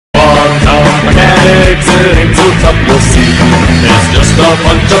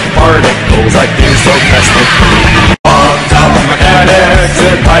particles like these, so catch me. Quantum mechanics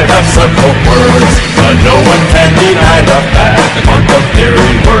in hypothetical words, but no one can deny the fact that quantum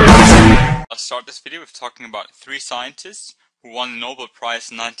theory works. I'll start this video with talking about three scientists who won the Nobel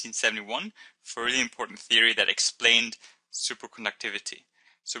Prize in 1971 for a really important theory that explained superconductivity.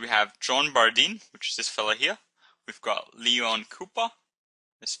 So we have John Bardeen, which is this fella here. We've got Leon Cooper,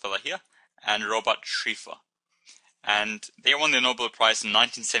 this fella here, and Robert Schrieffer. And they won the Nobel Prize in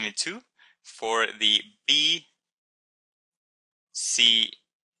 1972 for the BCS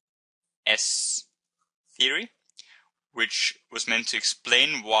theory, which was meant to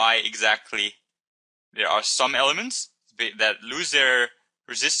explain why exactly there are some elements that lose their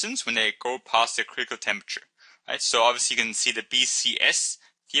resistance when they go past their critical temperature. Right? So obviously you can see the BCS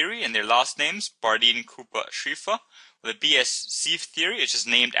theory and their last names, Bardeen, Cooper, Schrieffer. Well, the BSC theory is just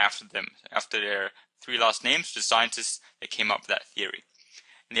named after them, after their three last names, the scientists that came up with that theory.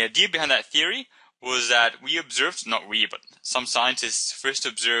 And the idea behind that theory was that we observed, not we, but some scientists first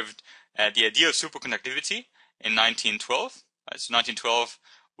observed the idea of superconductivity in 1912. So 1912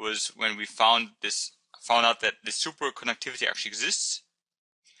 was when we found out that the superconductivity actually exists.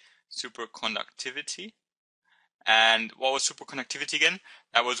 Superconductivity. And what was superconductivity again?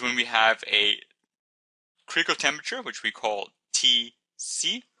 That was when we have a critical temperature, which we call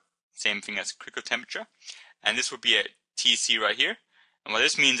Tc, same thing as critical temperature, and this would be a Tc right here. And what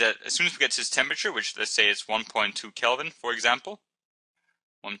this means that as soon as we get to this temperature, which let's say is 1.2 Kelvin, for example,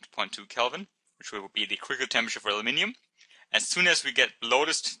 1.2 Kelvin, which will be the critical temperature for aluminium. As soon as we get below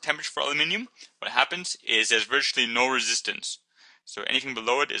this temperature for aluminium, what happens is there's virtually no resistance. So anything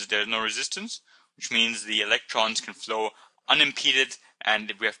below it is there's no resistance, which means the electrons can flow unimpeded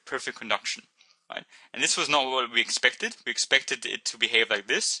and we have perfect conduction. Right? And this was not what we expected. We expected it to behave like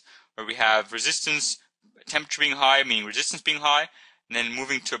this, where we have resistance, temperature being high, meaning resistance being high, and then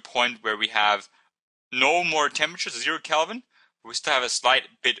moving to a point where we have no more temperature, 0 Kelvin, but we still have a slight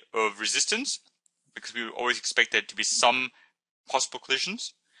bit of resistance, because we always expect there to be some possible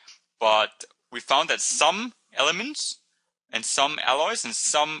collisions. But we found that some elements and some alloys and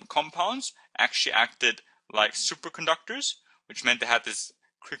some compounds actually acted like superconductors, which meant they had this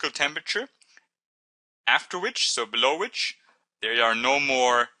critical temperature, after which, so below which, there's no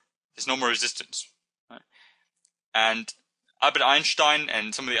more resistance. Right? And Albert Einstein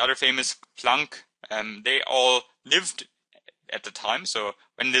and some of the other famous, Planck, they all lived at the time. So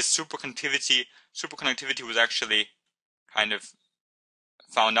when this superconductivity was actually kind of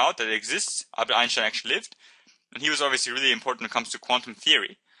found out that it exists, Albert Einstein actually lived. And he was obviously really important when it comes to quantum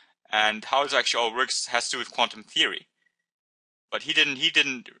theory. And how it actually all works has to do with quantum theory. But he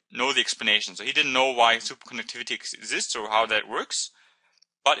didn't know the explanation. So he didn't know why superconductivity exists or how that works.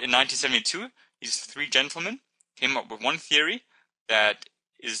 But in 1972, these three gentlemen came up with one theory that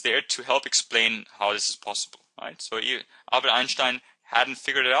is there to help explain how this is possible. Right? So Albert Einstein hadn't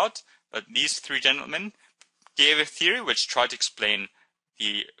figured it out, but these three gentlemen gave a theory which tried to explain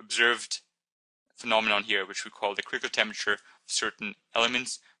the observed phenomenon here, which we call the critical temperature of certain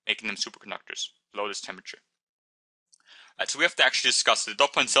elements, making them superconductors below this temperature. Right, so we have to actually discuss. The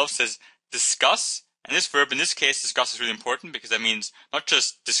dot point itself says discuss, and this verb in this case, discuss, is really important because that means not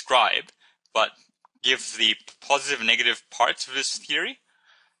just describe, but give the positive and negative parts of this theory.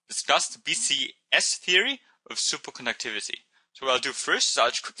 Discuss the BCS theory of superconductivity. So what I'll do first is I'll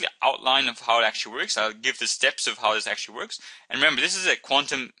just quickly outline of how it actually works. I'll give the steps of how this actually works. And remember, this is a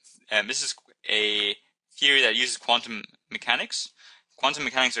theory that uses quantum mechanics. Quantum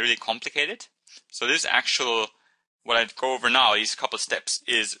mechanics are really complicated. So this actual, what I'd go over now, these couple of steps,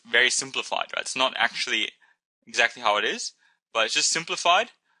 is very simplified. Right? It's not actually exactly how it is, but it's just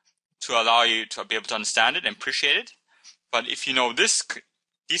simplified to allow you to be able to understand it and appreciate it. But if you know these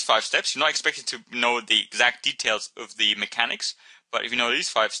 5 steps, you're not expected to know the exact details of the mechanics. But if you know these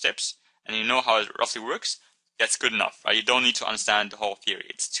 5 steps and you know how it roughly works, that's good enough. Right? You don't need to understand the whole theory.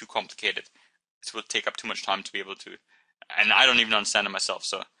 It's too complicated. This will take up too much time to be able to, and I don't even understand it myself,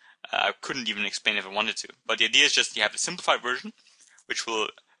 so I couldn't even explain if I wanted to. But the idea is just you have a simplified version, which will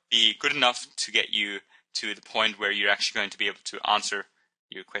be good enough to get you to the point where you're actually going to be able to answer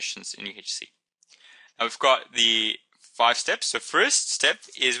your questions in your HSC. Now we've got the 5 steps. So first step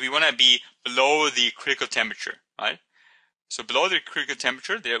is we want to be below the critical temperature, right? So below the critical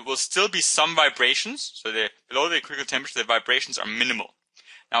temperature, there will still be some vibrations. So below the critical temperature, the vibrations are minimal.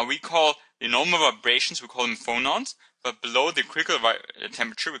 Now we call the normal vibrations, we call them phonons, but below the critical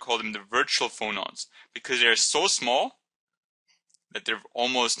temperature, we call them the virtual phonons, because they're so small that they're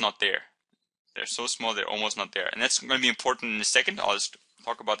almost not there. They're so small, they're almost not there. And that's going to be important in a second. I'll just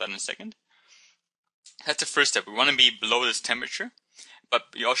talk about that in a second. That's the first step. We want to be below this temperature. but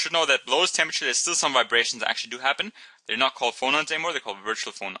you all should know that below this temperature, there's still some vibrations that actually do happen. They're not called phonons anymore, they're called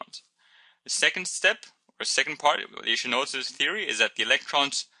virtual phonons. The second step, or second part, what you should know to this theory is that the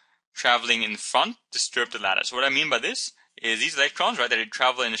electrons traveling in front disturb the lattice. So what I mean by this is these electrons, right, that they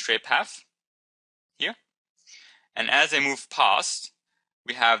travel in a straight path here, and as they move past,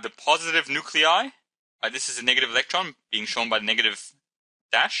 we have the positive nuclei. This is a negative electron being shown by the negative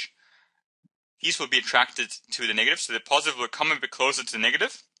dash. These will be attracted to the negative, so the positive will come a bit closer to the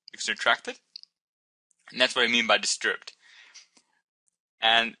negative because they're attracted, and that's what I mean by disturbed.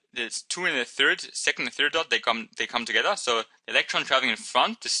 And there's two in the second and third dot, they come together. So the electron traveling in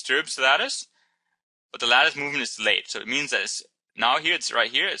front disturbs the lattice, but the lattice movement is delayed. So it means that it's right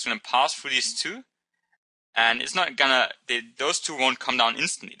here, it's going to pass through these two, and it's not gonna, those two won't come down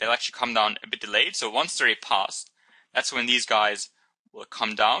instantly. They'll actually come down a bit delayed. So once they're passed, that's when these guys will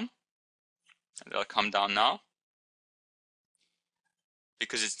come down. And they'll come down now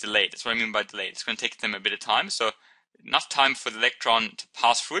because it's delayed. That's what I mean by delayed. It's going to take them a bit of time. So enough time for the electron to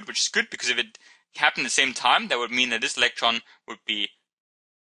pass through it, which is good because if it happened at the same time, that would mean that this electron would be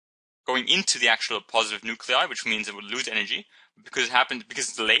going into the actual positive nuclei, which means it would lose energy. But because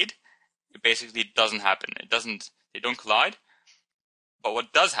it's delayed, it basically doesn't happen. They don't collide. But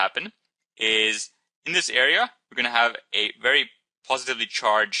what does happen is in this area, we're going to have a very positively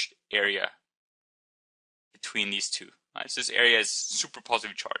charged area between these two. Right? So this area is super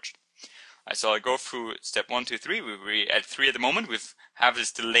positively charged. Right, so I'll go through step 1, 2, 3. We're at 3 at the moment. We have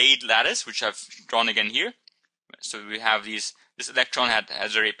this delayed lattice, which I've drawn again here. So we have this electron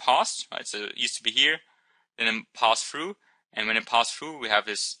has already passed. Right? So it used to be here, then it passed through, and when it passed through, we have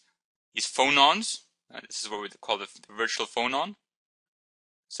these phonons. This is what we call the virtual phonon.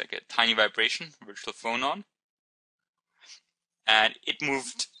 It's like a tiny vibration, virtual phonon. And it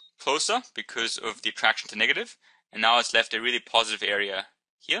moved closer because of the attraction to negative, and now it's left a really positive area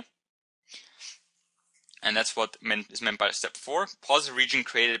here. And that's what is meant by step 4, positive region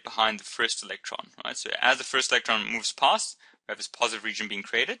created behind the first electron. Right? So as the first electron moves past, we have this positive region being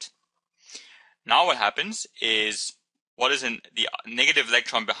created. Now what happens is, what is the negative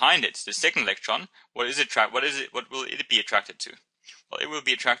electron behind it, the second electron, what will it be attracted to? Well, it will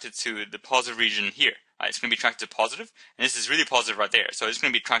be attracted to the positive region here. Right? It's going to be attracted to positive, and this is really positive right there. So it's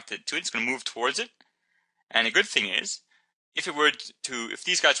going to be attracted to it. It's going to move towards it. And the good thing is, if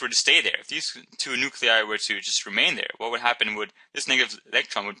these guys were to stay there, if these two nuclei were to just remain there, what would happen would this negative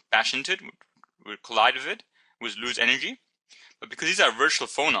electron would bash into it, would collide with it, would lose energy. But because these are virtual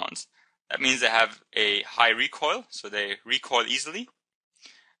phonons, that means they have a high recoil, so they recoil easily.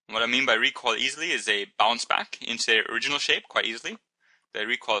 And what I mean by recoil easily is they bounce back into their original shape quite easily. They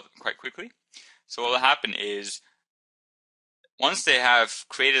recoil quite quickly. So what will happen is, once they have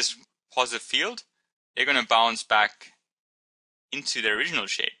created this positive field, they're going to bounce back into their original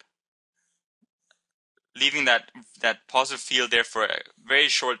shape, leaving that positive field there for a very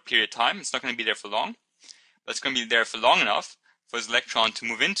short period of time. It's not going to be there for long, but it's going to be there for long enough for this electron to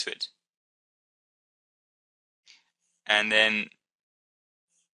move into it. And then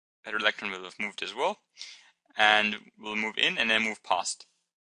that electron will have moved as well, and will move in and then move past.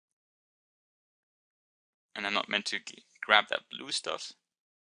 And I'm not meant to grab that blue stuff.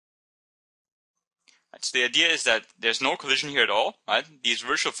 Right, so the idea is that there's no collision here at all. Right? These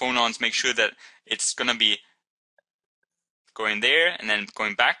virtual phonons make sure that it's going to be going there and then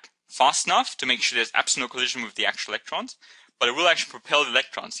going back fast enough to make sure there's absolutely no collision with the actual electrons. But it will actually propel the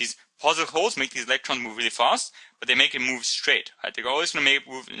electrons. These positive holes make these electrons move really fast, but they make it move straight. Right? They're always going to make it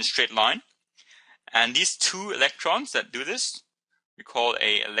move in a straight line. And these two electrons that do this, we call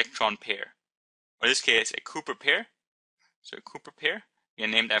an electron pair. Or in this case, a Cooper pair. So a Cooper pair,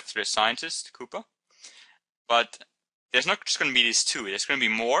 again named after a scientist, Cooper. But there's not just going to be these two. There's going to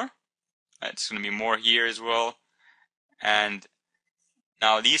be more. Right? It's going to be more here as well. And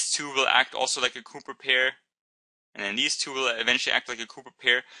now these two will act also like a Cooper pair. And then these two will eventually act like a Cooper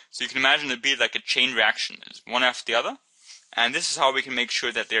pair. So you can imagine it'd be like a chain reaction. It's one after the other. And this is how we can make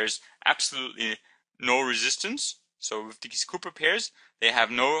sure that there's absolutely no resistance. So with these Cooper pairs, they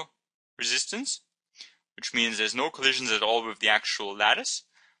have no resistance, which means there's no collisions at all with the actual lattice,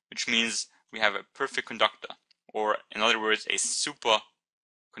 which means we have a perfect conductor, or in other words, a superconductor,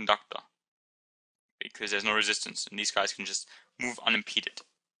 because there's no resistance, and these guys can just move unimpeded.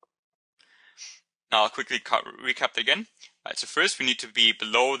 Now I'll quickly recap again. Right, so first we need to be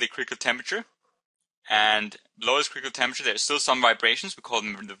below the critical temperature, and below this critical temperature there's still some vibrations. We call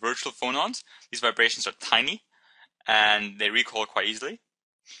them the virtual phonons. These vibrations are tiny, and they recoil quite easily.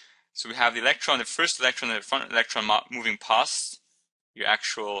 So we have the electron, the first electron, the front electron moving past your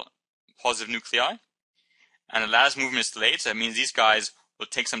actual positive nuclei, and the lattice movement is delayed, so that means these guys will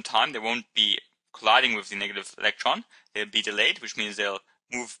take some time. They won't be colliding with the negative electron. They'll be delayed, which means they'll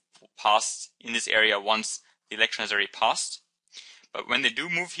move past in this area once the electron has already passed. But when they do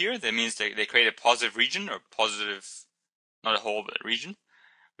move here, that means they create a positive region, or positive, not a hole, but a region,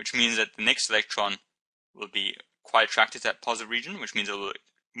 which means that the next electron will be quite attracted to that positive region, which means it will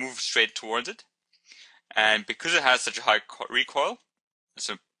move straight towards it. And because it has such a high recoil,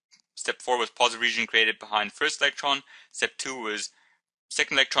 so step 4 was positive region created behind first electron, step 2 was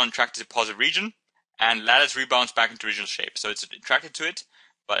second electron attracted to positive region, and lattice rebounds back into original shape. So it's attracted to it,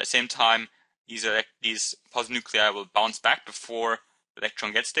 but at the same time, these positive nuclei will bounce back before the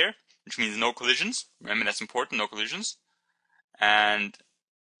electron gets there, which means no collisions. Remember, that's important, no collisions. And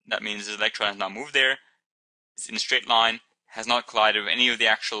that means the electron has now moved there. It's in a straight line, has not collided with any of the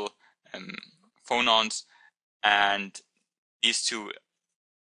actual phonons, and this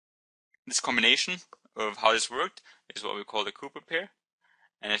combination of how this worked is what we call the Cooper pair.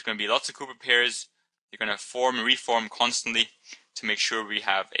 And there's going to be lots of Cooper pairs. They're going to form and reform constantly to make sure we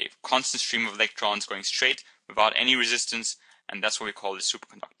have a constant stream of electrons going straight without any resistance, and that's what we call the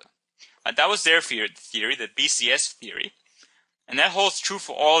superconductor. That was their theory, the BCS theory, and that holds true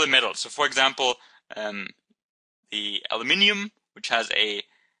for all the metals. So for example, the aluminium, which has a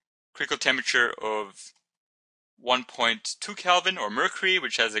critical temperature of 1.2 Kelvin, or mercury,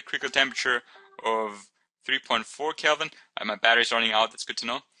 which has a critical temperature of 3.4 Kelvin. My battery's running out, that's good to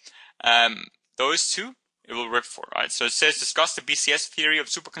know. Those two, it will work for, right? So it says, discuss the BCS theory of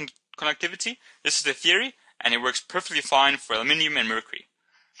superconductivity. This is the theory, and it works perfectly fine for aluminium and mercury.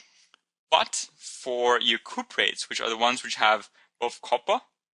 But for your cuprates, which are the ones which have both copper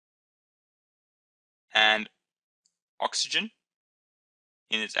and oxygen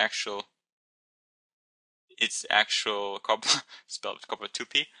in its actual copper, spelled copper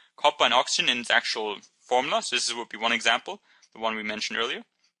 2p, copper and oxygen in its actual formula. So this would be one example, the one we mentioned earlier.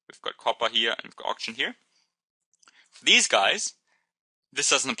 We've got copper here and we've got oxygen here. For these guys, this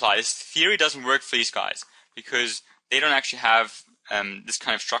doesn't apply. This theory doesn't work for these guys because they don't actually have this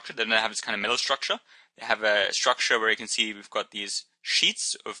kind of structure. They don't have this kind of metal structure. They have a structure where you can see we've got these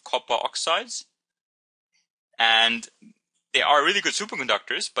sheets of copper oxides, and they are really good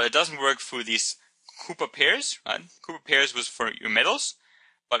superconductors, but it doesn't work for these Cooper pairs, right? Cooper pairs was for your metals,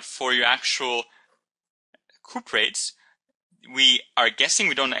 but for your actual cuprates, we are guessing,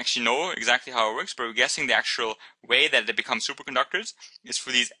 we don't actually know exactly how it works, but we're guessing the actual way that they become superconductors is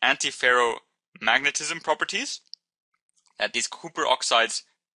for these antiferromagnetism properties that these Cooper oxides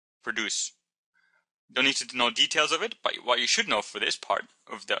produce. Don't need to know details of it, but what you should know for this part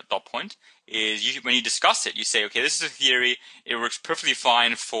of the dot point is when you discuss it, you say, okay, this is a theory, it works perfectly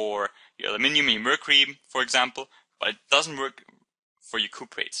fine for your aluminium and your mercury, for example, but it doesn't work for your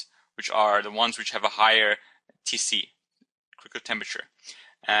cuprates, which are the ones which have a higher TC, critical temperature.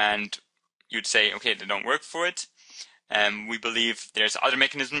 And you'd say, okay, they don't work for it. We believe there's other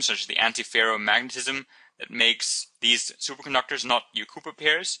mechanisms, such as the antiferromagnetism, that makes these superconductors, not your Cooper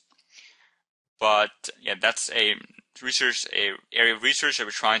pairs. But yeah, that's a area of research that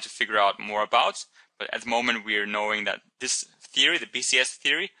we're trying to figure out more about. But at the moment, we are knowing that this theory, the BCS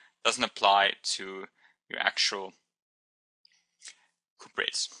theory, doesn't apply to your actual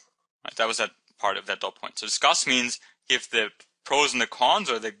cuprates. Right? That was that part of that dot point. So discuss means give the pros and the cons,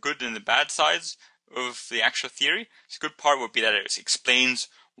 or the good and the bad sides of the actual theory. So the good part would be that it explains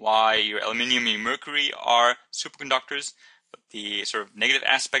why your aluminium and your mercury are superconductors. But the sort of negative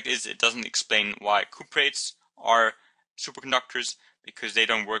aspect is it doesn't explain why cuprates are superconductors, because they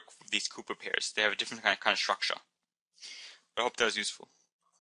don't work with these Cooper pairs. They have a different kind of structure. I hope that was useful.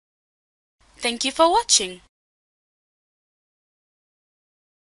 Thank you for watching.